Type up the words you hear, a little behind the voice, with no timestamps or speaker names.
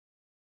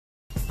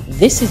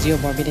This is your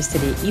Barbados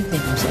Today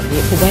Evening News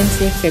Update for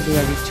Wednesday,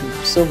 February 2.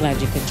 So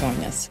glad you could join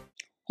us.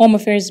 Home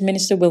Affairs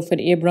Minister Wilfred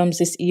Abrams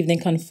this evening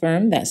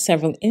confirmed that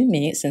several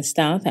inmates and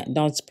staff at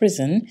Dodds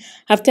prison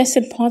have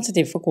tested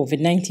positive for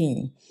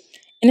COVID-19.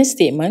 In a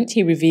statement,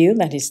 he revealed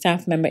that his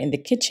staff member in the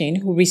kitchen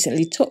who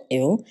recently took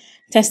ill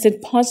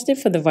tested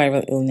positive for the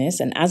viral illness,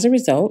 and as a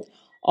result,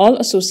 all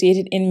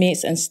associated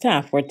inmates and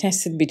staff were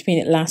tested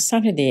between last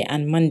Saturday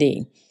and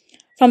Monday.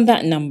 From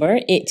that number,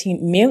 18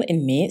 male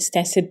inmates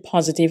tested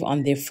positive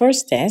on their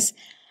first test,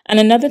 and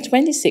another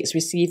 26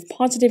 received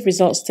positive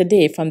results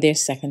today from their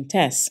second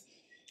test.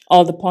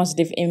 All the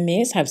positive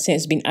inmates have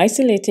since been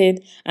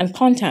isolated and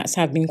contacts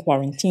have been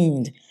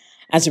quarantined.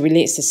 As it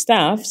relates to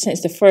staff,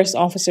 since the first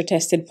officer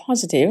tested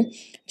positive,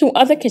 2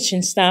 other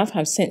kitchen staff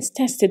have since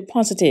tested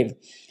positive.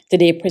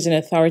 Today, prison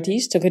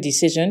authorities took a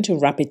decision to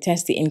rapid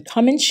test the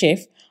incoming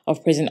shift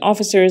of prison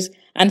officers,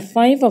 and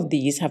 5 of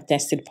these have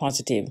tested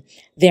positive.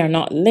 They are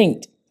not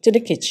linked to the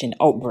kitchen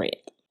outbreak.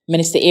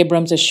 Minister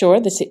Abrams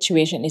assured the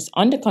situation is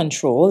under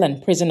control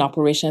and prison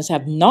operations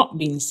have not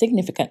been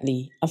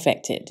significantly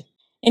affected.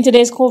 In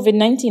today's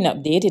COVID-19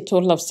 update, a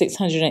total of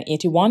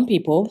 681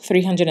 people,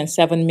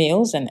 307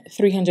 males and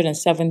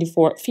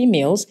 374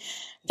 females,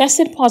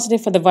 tested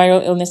positive for the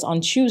viral illness on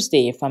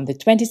Tuesday from the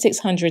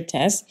 2,600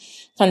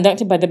 tests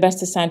conducted by the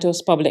Barbados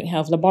Santos Public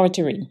Health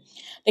Laboratory.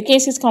 The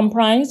cases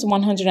comprised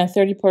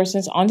 130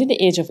 persons under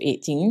the age of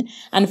 18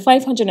 and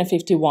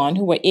 551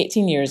 who were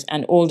 18 years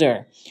and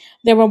older.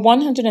 There were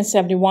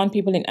 171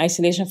 people in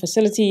isolation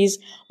facilities,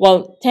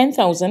 while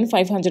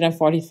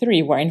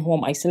 10,543 were in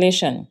home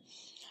isolation.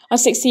 A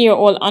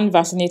 60-year-old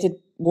unvaccinated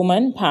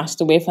woman passed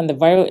away from the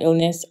viral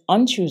illness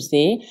on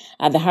Tuesday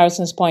at the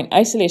Harrison's Point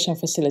Isolation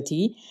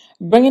Facility,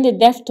 bringing the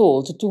death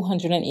toll to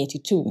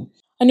 282.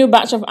 A new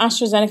batch of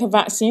AstraZeneca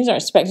vaccines are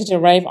expected to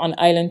arrive on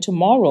island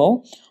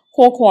tomorrow.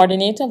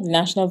 Co-coordinator of the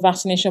National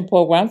Vaccination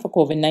Program for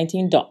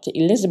COVID-19, Dr.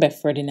 Elizabeth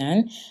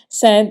Ferdinand,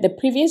 said the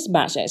previous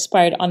batch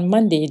expired on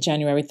Monday,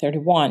 January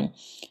 31.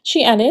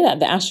 She added that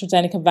the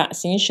AstraZeneca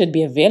vaccine should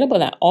be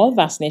available at all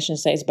vaccination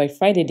sites by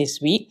Friday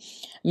this week.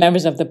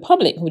 Members of the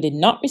public who did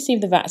not receive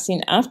the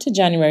vaccine after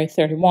January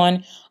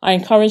 31 are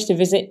encouraged to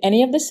visit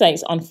any of the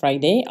sites on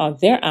Friday or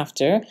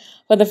thereafter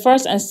for the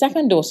first and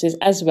second doses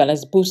as well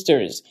as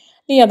boosters.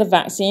 The other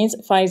vaccines,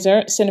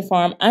 Pfizer,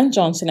 Sinopharm, and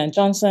Johnson &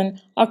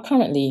 Johnson, are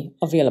currently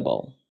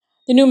available.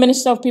 The new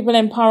Minister of People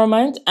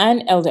Empowerment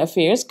and Elder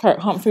Affairs, Kirk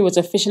Humphrey, was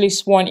officially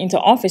sworn into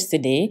office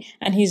today,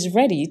 and he's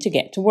ready to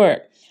get to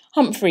work.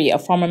 Humphrey, a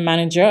former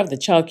manager of the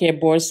Childcare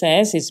Board,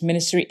 says his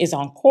ministry is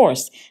on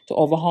course to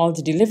overhaul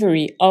the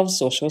delivery of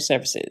social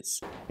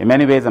services. In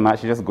many ways, I'm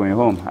actually just going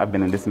home. I've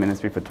been in this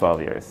ministry for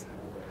 12 years,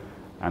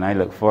 and I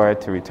look forward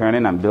to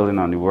returning and building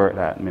on the work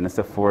that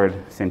Minister Ford,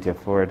 Cynthia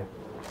Ford,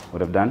 would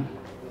have done.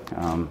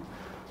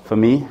 For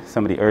me,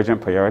 some of the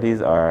urgent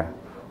priorities are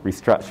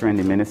restructuring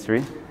the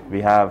ministry.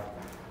 We have,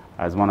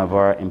 as one of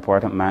our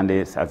important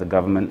mandates as a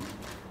government,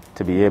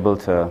 to be able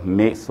to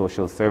make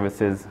social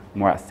services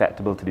more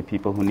acceptable to the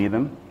people who need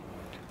them.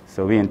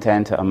 So we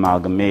intend to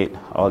amalgamate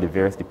all the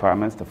various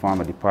departments to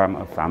form a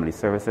Department of Family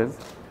Services.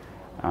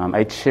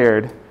 I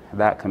chaired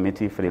that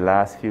committee for the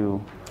last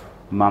few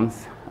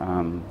months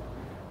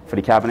for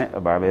the Cabinet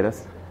of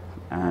Barbados,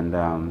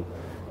 and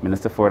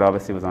Minister Ford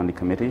obviously was on the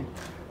committee.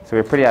 So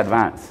we're pretty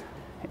advanced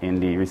in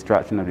the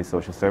restructuring of the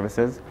social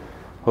services.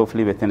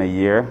 Hopefully within a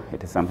year,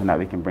 it is something that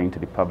we can bring to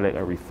the public,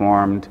 a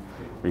reformed,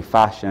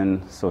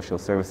 refashioned social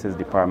services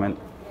department,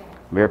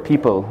 where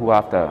people who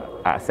have to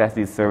access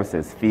these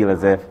services feel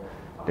as if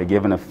they're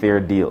given a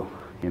fair deal.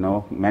 You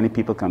know, many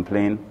people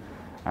complain,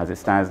 as it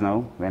stands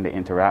now, when they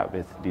interact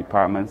with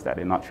departments that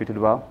they're not treated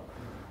well.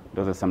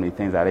 Those are some of the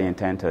things that I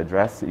intend to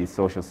address. The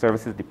social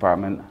services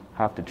department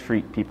have to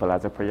treat people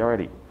as a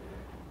priority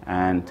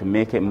and to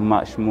make it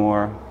much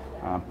more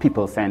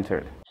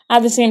people-centered.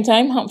 At the same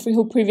time, Humphrey,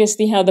 who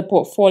previously held the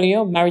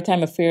portfolio of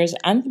Maritime Affairs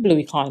and the Blue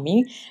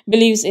Economy,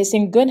 believes it's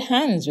in good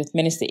hands with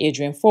Minister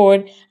Adrian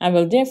Ford and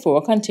will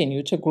therefore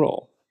continue to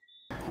grow.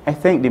 I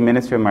think the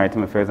Ministry of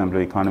Maritime Affairs and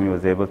Blue Economy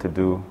was able to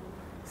do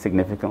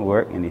significant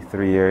work in the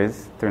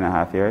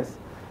 3.5 years.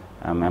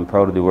 I'm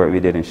proud of the work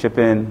we did in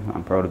shipping.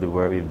 I'm proud of the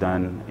work we've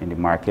done in the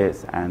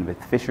markets and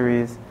with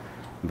fisheries.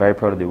 I'm very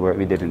proud of the work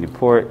we did in the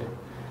port.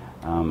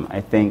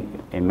 I think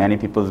in many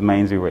people's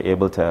minds we were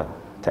able to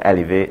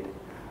elevate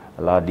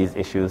a lot of these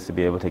issues to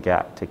be able to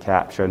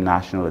capture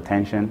national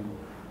attention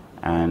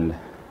and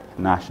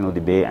national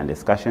debate and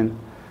discussion.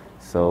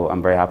 So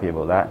I'm very happy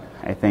about that.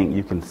 I think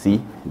you can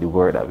see the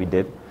work that we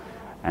did.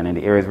 And in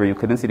the areas where you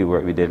couldn't see the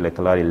work we did, like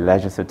a lot of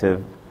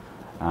legislative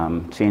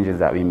changes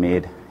that we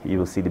made, you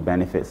will see the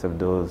benefits of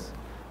those,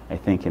 I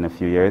think, in a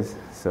few years.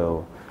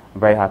 So I'm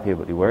very happy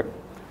about the work.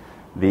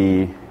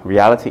 The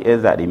reality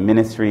is that the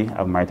Ministry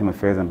of Maritime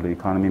Affairs and Blue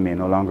Economy may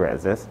no longer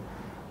exist,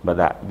 but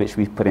that which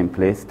we put in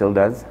place still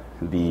does.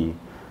 The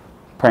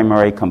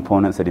primary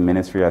components of the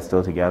ministry are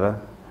still together.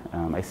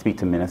 I speak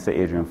to Minister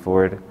Adrian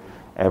Ford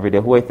every day,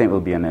 who I think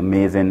will be an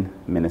amazing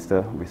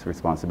minister with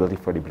responsibility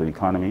for the blue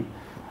economy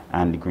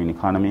and the green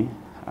economy.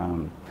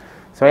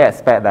 So I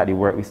expect that the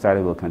work we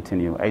started will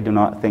continue. I do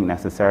not think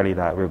necessarily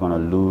that we're going to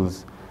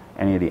lose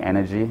any of the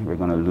energy, we're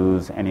going to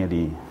lose any of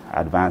the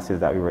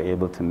advances that we were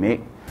able to make.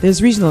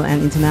 There's regional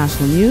and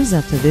international news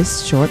after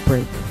this short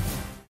break.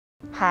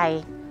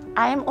 Hi,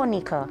 I am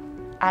Onika.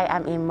 I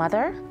am a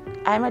mother,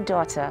 I'm a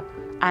daughter,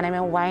 and I'm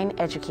a wine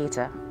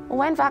educator.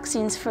 When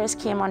vaccines first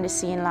came on the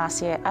scene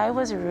last year, I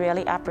was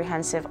really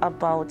apprehensive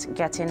about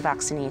getting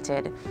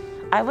vaccinated.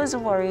 I was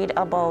worried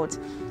about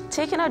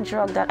taking a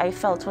drug that I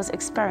felt was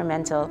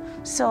experimental,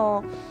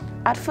 so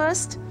at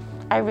first,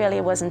 I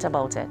really wasn't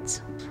about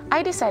it.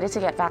 I decided to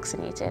get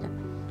vaccinated.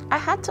 I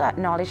had to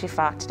acknowledge the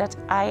fact that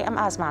I am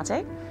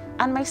asthmatic,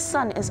 and my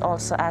son is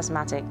also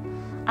asthmatic.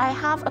 I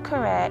have a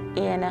career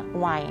in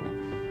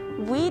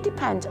wine. We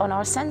depend on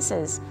our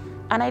senses,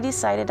 and I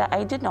decided that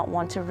I did not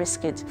want to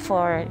risk it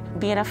for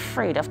being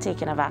afraid of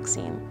taking a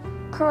vaccine.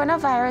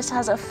 Coronavirus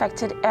has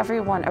affected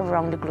everyone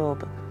around the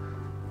globe,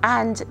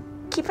 and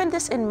keeping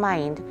this in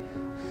mind,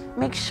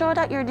 make sure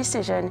that your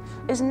decision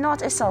is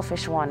not a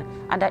selfish one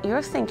and that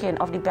you're thinking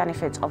of the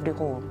benefits of the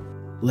whole.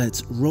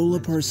 Let's roll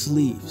up our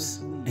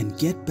sleeves and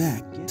get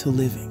back to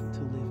living.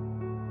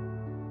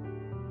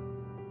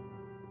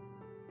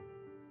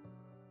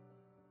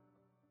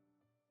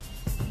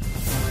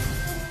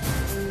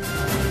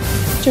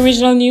 To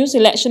regional news,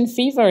 election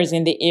fever is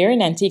in the air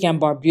in Antigua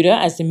and Barbuda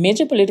as the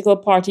major political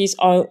parties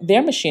oil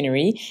their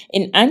machinery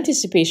in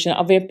anticipation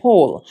of a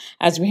poll.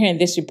 As we hear in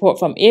this report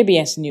from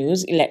ABS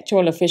News,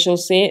 electoral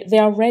officials say they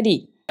are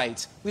ready.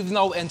 Right, we've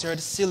now entered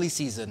silly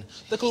season,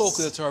 the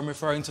colloquial term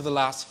referring to the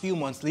last few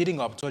months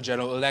leading up to a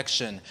general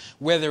election,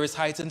 where there is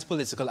heightened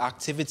political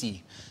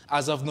activity.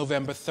 As of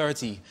November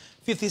 30,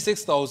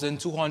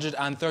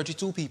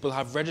 56,232 people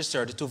have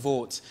registered to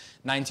vote.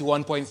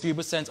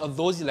 91.3% of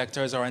those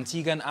electors are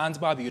Antiguan and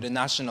Barbuda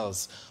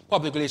nationals.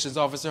 Public Relations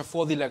Officer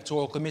for the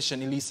Electoral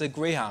Commission, Elisa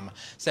Graham,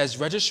 says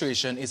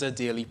registration is a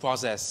daily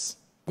process.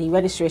 The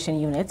registration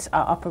units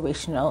are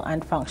operational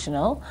and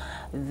functional.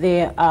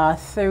 There are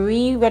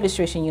 3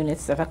 registration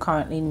units that are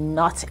currently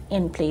not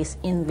in place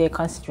in their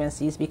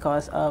constituencies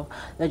because of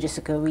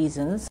logistical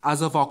reasons.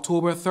 As of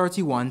October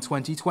 31,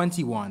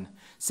 2021,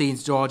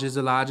 St. George is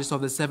the largest of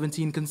the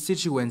 17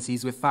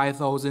 constituencies with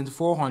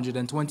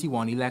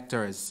 5,421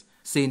 electors.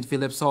 St.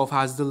 Philip South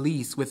has the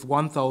least with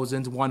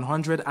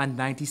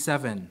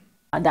 1,197.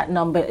 That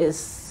number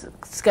is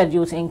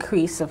scheduled to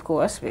increase, of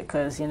course,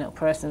 because,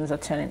 persons are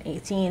turning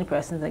 18,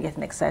 persons are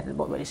getting excited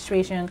about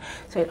registration,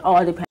 so it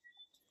all depends.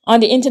 On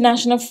the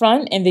international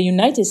front, in the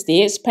United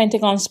States,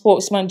 Pentagon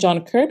spokesman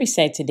John Kirby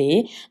said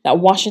today that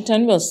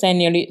Washington will send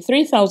nearly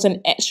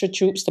 3,000 extra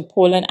troops to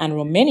Poland and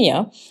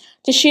Romania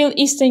to shield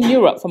Eastern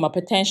Europe from a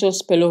potential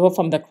spillover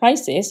from the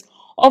crisis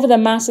over the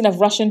massing of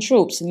Russian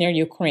troops near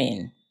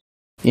Ukraine.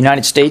 The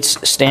United States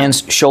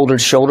stands shoulder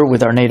to shoulder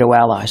with our NATO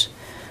allies.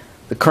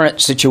 The current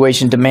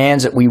situation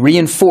demands that we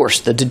reinforce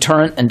the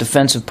deterrent and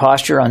defensive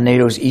posture on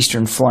NATO's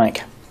eastern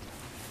flank.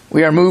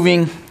 We are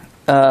moving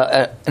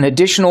an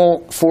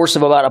additional force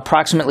of about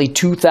approximately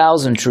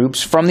 2,000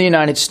 troops from the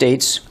United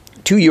States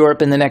to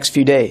Europe in the next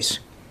few days.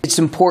 It's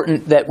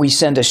important that we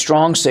send a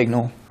strong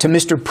signal to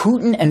Mr.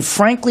 Putin and,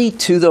 frankly,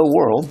 to the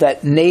world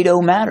that NATO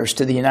matters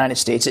to the United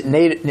States.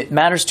 It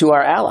matters to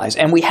our allies.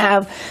 And we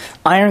have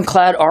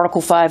ironclad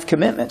Article 5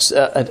 commitments.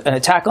 An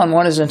attack on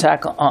one is an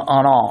attack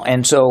on all.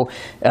 And so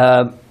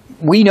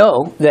we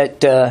know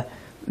that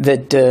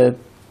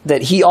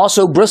he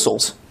also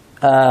bristles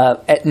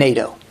at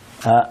NATO,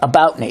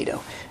 about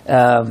NATO.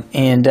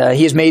 And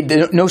he has made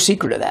no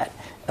secret of that.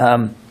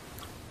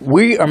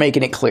 We are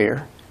making it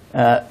clear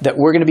that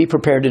we're going to be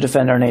prepared to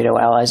defend our NATO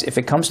allies if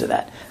it comes to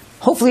that.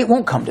 Hopefully it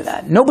won't come to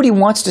that. Nobody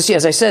wants to see,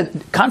 as I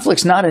said,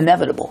 conflict's not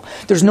inevitable.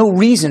 There's no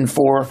reason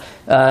for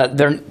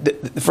there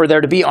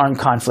to be armed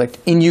conflict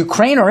in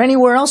Ukraine or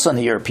anywhere else on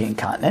the European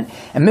continent.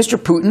 And Mr.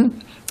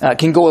 Putin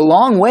can go a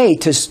long way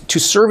to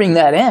serving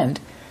that end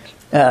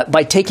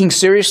by taking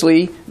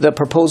seriously the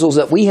proposals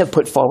that we have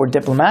put forward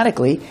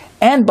diplomatically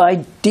and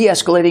by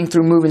de-escalating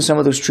through moving some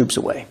of those troops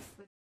away.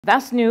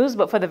 That's news,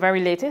 but for the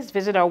very latest,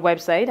 visit our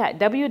website at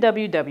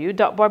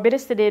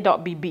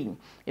www.barbadostoday.bb.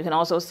 You can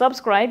also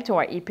subscribe to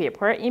our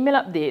e-paper, email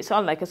updates, or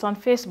like us on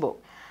Facebook,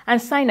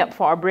 and sign up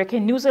for our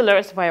breaking news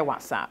alerts via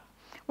WhatsApp.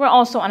 We're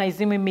also on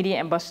Izumi Media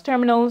and bus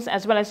terminals,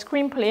 as well as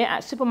Screenplay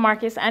at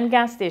supermarkets and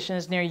gas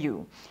stations near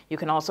you. You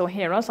can also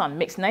hear us on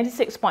Mix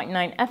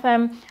 96.9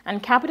 FM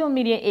and Capital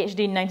Media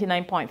HD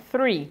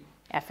 99.3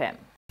 FM.